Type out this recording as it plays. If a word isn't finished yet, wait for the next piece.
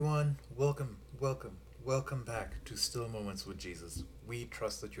Everyone, welcome back to Still Moments with Jesus. We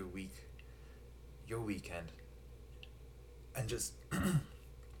trust that your weekend, and just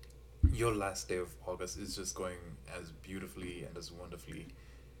your last day of August is just going as beautifully and as wonderfully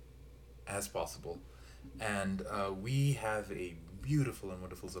as possible. And we have a beautiful and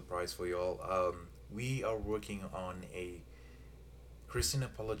wonderful surprise for y'all. We are working on a Christian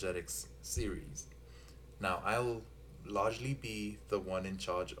apologetics series. Now, I'll largely be the one in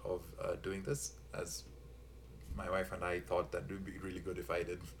charge of doing this, as my wife and I thought that it would be really good if I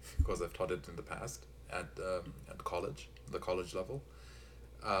did, because I've taught it in the past at college, the college level,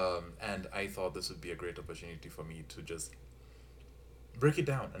 and I thought this would be a great opportunity for me to just break it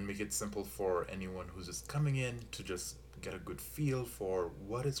down and make it simple for anyone who's just coming in to just get a good feel for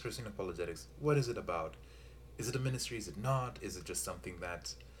what is Christian apologetics, what is it about, is it a ministry, is it not, is it just something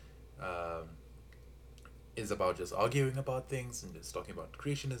that um, is about just arguing about things and just talking about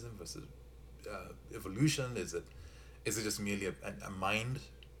creationism versus evolution, is it just merely a mind,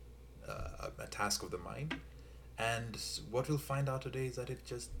 a task of the mind? And what we'll find out today is that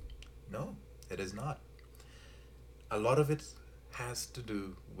no, it is not. A lot of it has to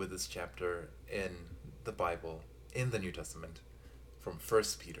do with this chapter in the Bible, in the New Testament, from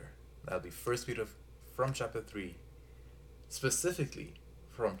First Peter. That'll be First Peter from chapter 3, specifically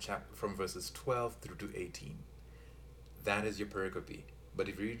from verses 12 through to 18. That is your pericope. But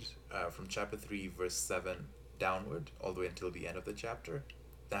if you read from chapter 3, verse 7 downward, all the way until the end of the chapter,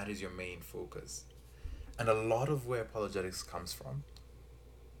 that is your main focus. And a lot of where apologetics comes from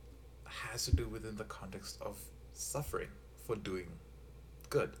has to do within the context of suffering for doing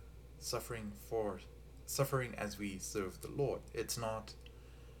good, suffering as we serve the Lord. It's not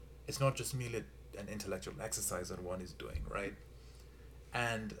just merely an intellectual exercise that one is doing, right?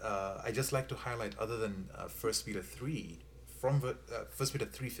 And I just like to highlight, other than First Peter 3, First Peter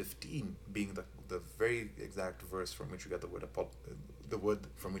 3:15 being the very exact verse from which you get the word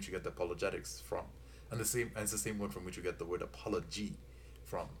from which you get the apologetics from, and it's the same word from which you get the word apology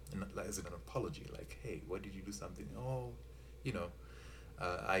from. And is it an apology? Like, hey, why did you do something? Oh, you know,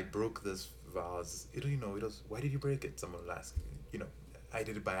 I broke this vase. It was, why did you break it? Someone will ask. You know, I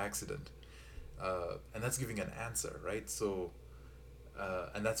did it by accident, and that's giving an answer, right? So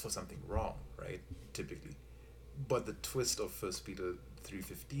and that's for something wrong, right? Typically, but the twist of First Peter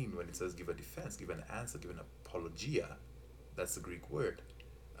 3:15, when it says give a defense, give an answer, give an apologia, that's the Greek word,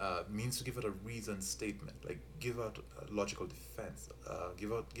 means to give out a reasoned statement, like give out a logical defense,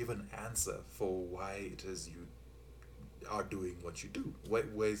 give an answer for why it is you are doing what you do. Where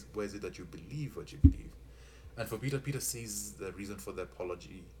is it that you believe what you believe? And for Peter sees the reason for the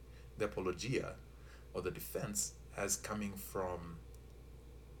apologia, or the defense, as coming from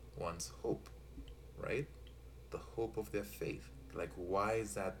one's hope, right? The hope of their faith. Like, why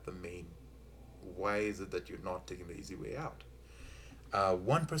is that the main? Why is it that you're not taking the easy way out?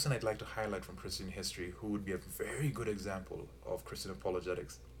 One person I'd like to highlight from Christian history who would be a very good example of Christian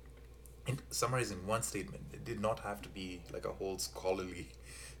apologetics, in summarizing one statement, it did not have to be like a whole scholarly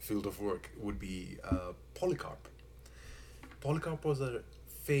field of work, would be Polycarp. Polycarp was a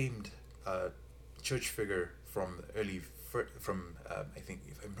famed church figure from I think,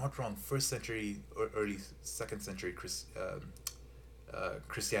 if I'm not wrong, first century or early second century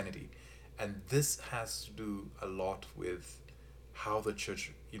Christianity, and this has to do a lot with how the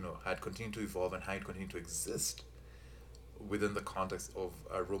church had continued to evolve and how it continued to exist within the context of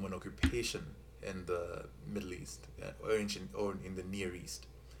a Roman occupation in the Middle East, or ancient, or in the Near East,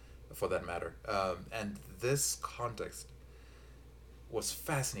 for that matter. And this context was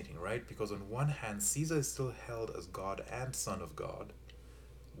fascinating, right? Because on one hand, Caesar is still held as God and Son of God,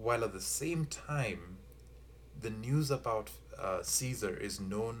 while at the same time, the news about Caesar is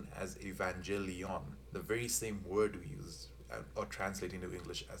known as evangelion, the very same word we use or translate into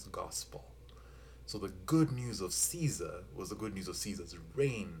English as gospel. So the good news of Caesar was the good news of Caesar's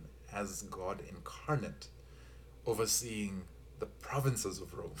reign as God incarnate, overseeing the provinces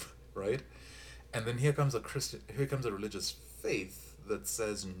of Rome, right? And then here comes a religious faith that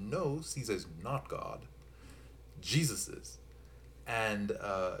says no, Caesar is not God, Jesus is. And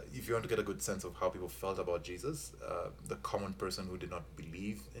if you want to get a good sense of how people felt about Jesus, the common person who did not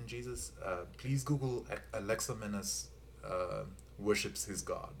believe in Jesus, please Google Alexa Menace worships his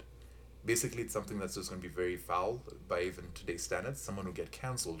God. Basically, it's something that's just going to be very foul by even today's standards. Someone will get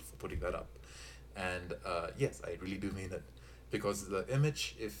cancelled for putting that up. And yes, I really do mean it. Because the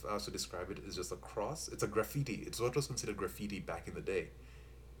image, if I was to describe it, is just a cross. It's a graffiti. It's what was considered graffiti back in the day.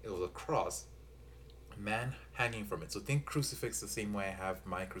 It was a cross, man hanging from it. So think crucifix the same way I have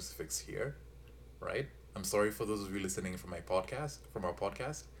my crucifix here, right? I'm sorry for those of you listening from our podcast.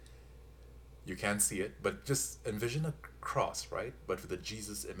 You can't see it, but just envision a cross, right? But with a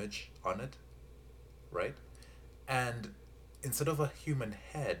Jesus image on it, right? And instead of a human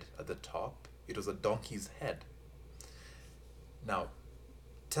head at the top, it was a donkey's head. Now,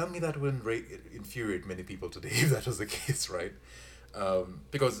 tell me that wouldn't infuriate many people today if that was the case, right?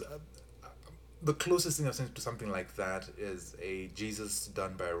 Because the closest thing I've seen to something like that is a Jesus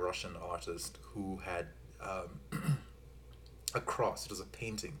done by a Russian artist who had a cross. It was a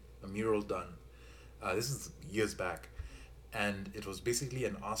painting, a mural done. This is years back, and it was basically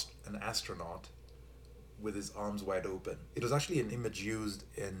an astronaut with his arms wide open. It was actually an image used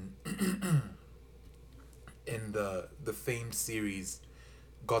in the famed series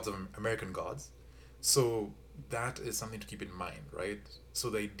Gods of American Gods. So that is something to keep in mind, right? So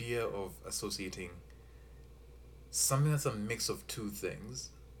the idea of associating something that's a mix of two things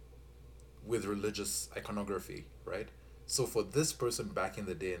with religious iconography, right? So for this person back in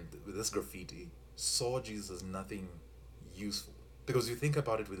the day and with this graffiti, saw Jesus as nothing useful. Because you think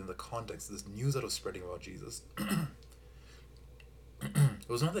about it within the context, this news that was spreading about Jesus, it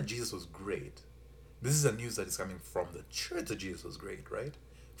was not that Jesus was great. This is a news that is coming from the church that Jesus was great, right?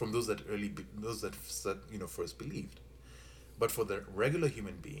 From those that those that first believed. But for the regular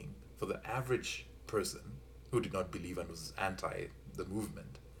human being, for the average person who did not believe and was anti the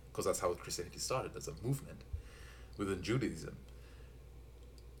movement, because that's how Christianity started as a movement within Judaism,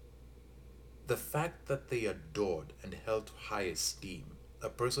 the fact that they adored and held to high esteem a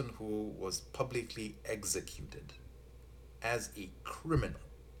person who was publicly executed as a criminal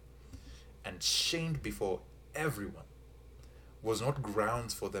and shamed before everyone was not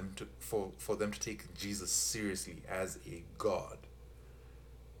grounds for them to take Jesus seriously as a god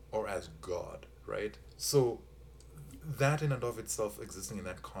or as God, right? So that in and of itself existing in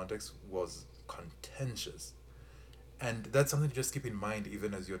that context was contentious. And that's something to just keep in mind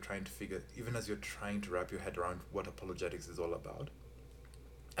even as you're trying to wrap your head around what apologetics is all about.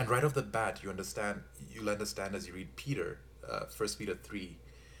 And right off the bat, you'll understand as you read Peter, 1 Peter 3,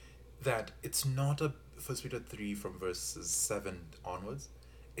 that it's not a 1 Peter 3 from verses 7 onwards,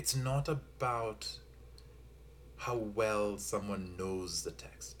 it's not about how well someone knows the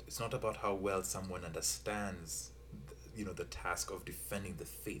text. It's not about how well someone understands the task of defending the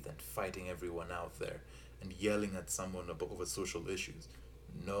faith and fighting everyone out there and yelling at someone over social issues.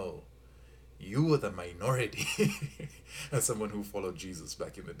 No, you were the minority. As someone who followed Jesus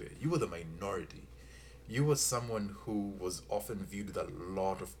back in the day, you were the minority. You were someone who was often viewed with a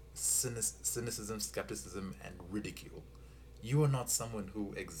lot of cynicism, skepticism, and ridicule. You were not someone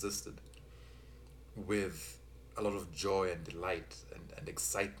who existed with a lot of joy and delight and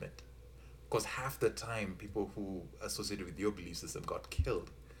excitement. Because half the time, people who associated with your belief system got killed.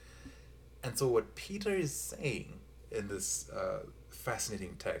 And so, what Peter is saying in this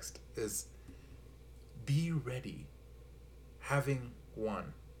fascinating text is be ready, having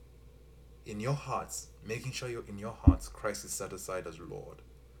one in your hearts, making sure in your hearts Christ is set aside as Lord.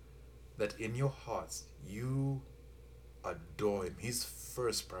 That in your hearts you adore him. He's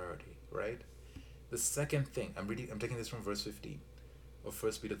first priority, right? The second thing, I'm taking this from verse 15 of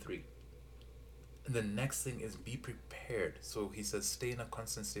 1 Peter 3. And the next thing is be prepared. So he says, stay in a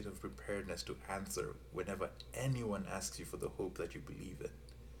constant state of preparedness to answer whenever anyone asks you for the hope that you believe in,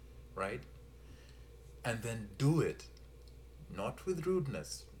 right? And then do it, not with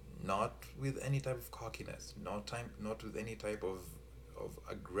rudeness, not with any type of cockiness, not with any type of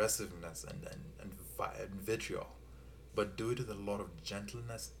aggressiveness and vitriol, but do it with a lot of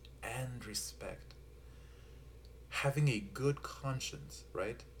gentleness and respect. Having a good conscience,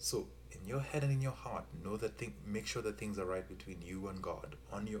 right? So in your head and in your heart, make sure that things are right between you and God,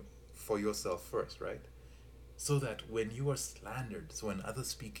 for yourself first, right? So that when you are slandered, so when others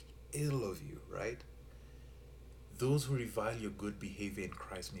speak ill of you, right? Those who revile your good behavior in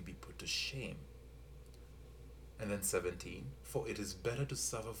Christ may be put to shame. And then 17, for it is better to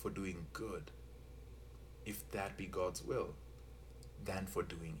suffer for doing good, if that be God's will, than for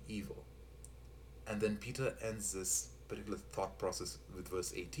doing evil. And then Peter ends this particular thought process with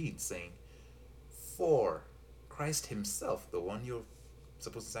verse 18, saying, for Christ himself, the one you're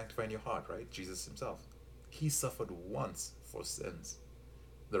supposed to sanctify in your heart, right? Jesus himself, he suffered once for sins,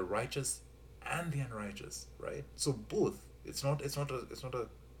 the righteous and the unrighteous, right? So both. It's not a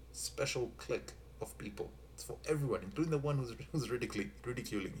special clique of people. It's for everyone, including the one who's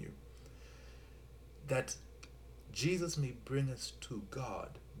ridiculing you. That Jesus may bring us to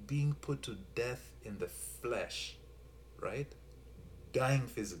God, being put to death in the flesh, right? Dying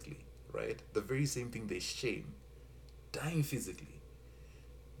physically, right? The very same thing they shame, dying physically,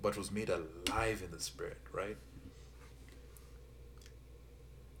 but was made alive in the spirit, right?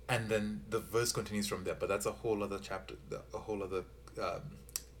 And then the verse continues from there, but that's a whole other chapter, a whole other. Um,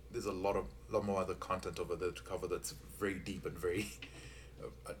 there's a lot more other content over there to cover that's very deep and very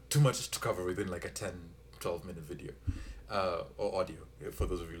too much to cover within like a 10-12 minute video or audio for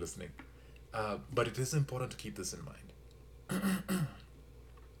those of you listening. But it is important to keep this in mind.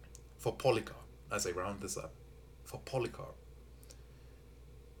 For Polycarp, as I round this up, for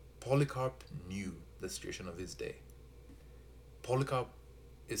Polycarp knew the situation of his day. Polycarp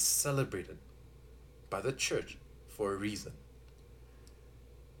is celebrated by the church for a reason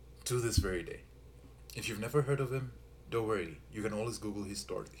to this very day. If you've never heard of him, don't worry. You can always Google his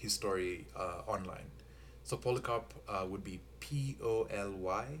story online. So Polycarp would be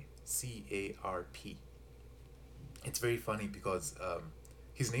Polycarp. It's very funny because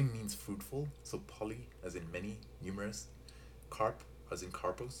his name means fruitful. So poly, as in many, numerous. Carp, as in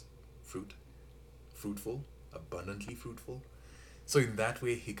carpos, fruit, fruitful, abundantly fruitful. So in that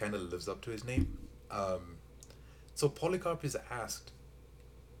way, he kind of lives up to his name. So Polycarp is asked,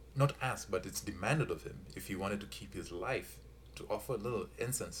 not asked, but it's demanded of him if he wanted to keep his life to offer a little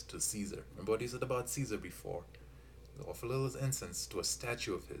incense to Caesar. Remember what he said about Caesar before? To offer a little incense to a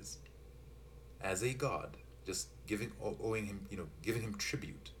statue of his as a god, just owing him, giving him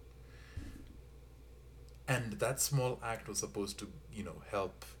tribute. And that small act was supposed to,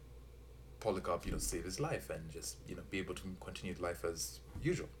 help Polycarp, save his life and just, be able to continue life as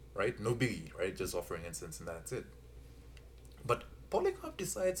usual, right? No biggie, right? Just offering incense and that's it. But Polycarp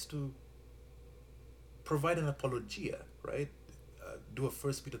decides to provide an apologia, right? Do a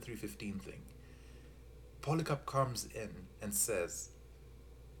 1 Peter 3:15 thing. Polycarp comes in and says,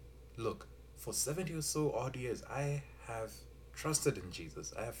 look, for 70 or so odd years, I have trusted in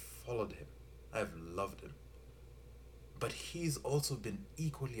Jesus. I have followed him. I have loved him. But he's also been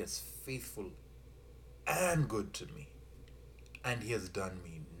equally as faithful and good to me. And he has done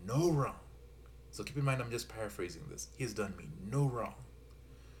me no wrong. So keep in mind, I'm just paraphrasing this. He has done me no wrong.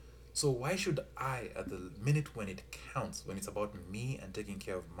 So why should I, at the minute when it counts, when it's about me and taking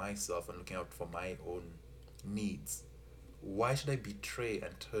care of myself and looking out for my own needs, why should I betray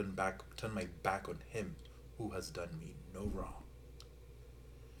and turn my back on him who has done me no wrong?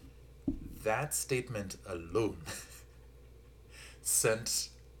 That statement alone sent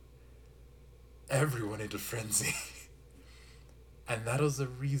everyone into frenzy. And that was the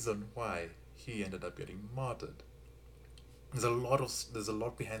reason why he ended up getting martyred. There's a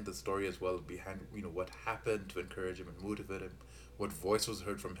lot behind the story as well, behind what happened to encourage him and motivate him, what voice was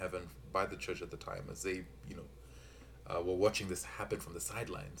heard from heaven by the church at the time as they were watching this happen from the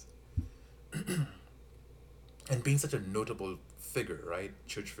sidelines. And being such a notable figure, right,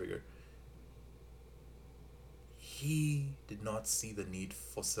 church figure, he did not see the need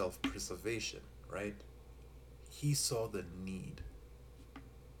for self-preservation, right? He saw the need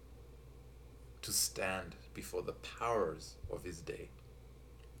to stand before the powers of his day,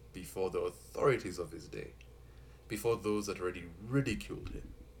 before the authorities of his day, before those that already ridiculed him,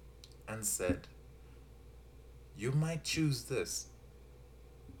 and said, you might choose this.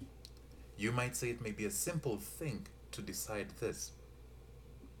 You might say it may be a simple thing to decide this.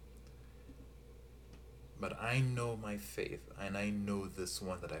 But I know my faith, and I know this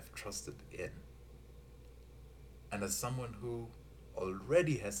one that I've trusted in. And as someone who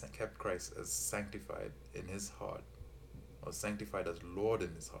already has kept Christ as sanctified in his heart, or sanctified as Lord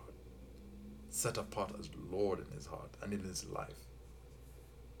in his heart, set apart as Lord in his heart and in his life,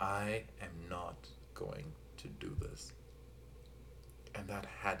 I am not going to do this. And that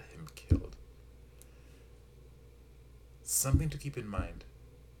had him killed. Something to keep in mind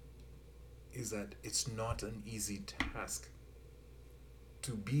is that it's not an easy task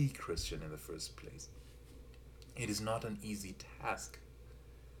to be Christian in the first place. It is not an easy task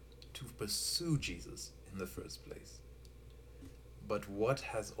to pursue Jesus in the first place. But what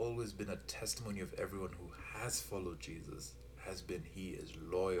has always been a testimony of everyone who has followed Jesus has been he is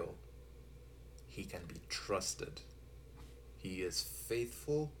loyal. He can be trusted. He is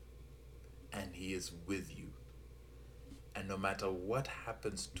faithful and he is with you. And no matter what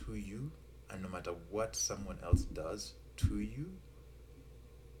happens to you, and no matter what someone else does to you,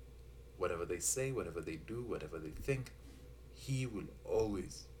 whatever they say, whatever they do, whatever they think, he will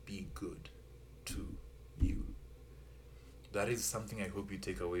always be good to you. That is something I hope you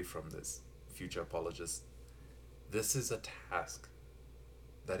take away from this, future apologists. This is a task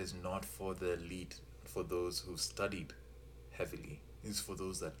that is not for the elite, for those who studied heavily. It is for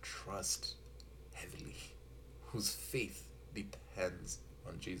those that trust heavily, whose faith depends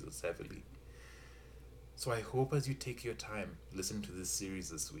on Jesus heavily. So I hope as you take your time listening to this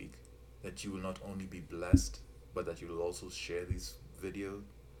series this week, that you will not only be blessed, but that you will also share these videos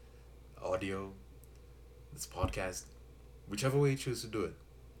audio, this podcast, whichever way you choose to do it,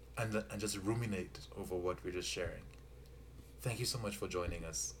 and just ruminate over what we're just sharing. Thank you so much for joining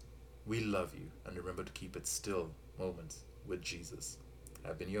us. We love you, and remember to keep it still moments with Jesus.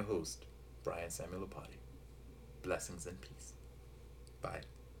 I've been your host, Brian Samuel Apati. Blessings and peace. Bye.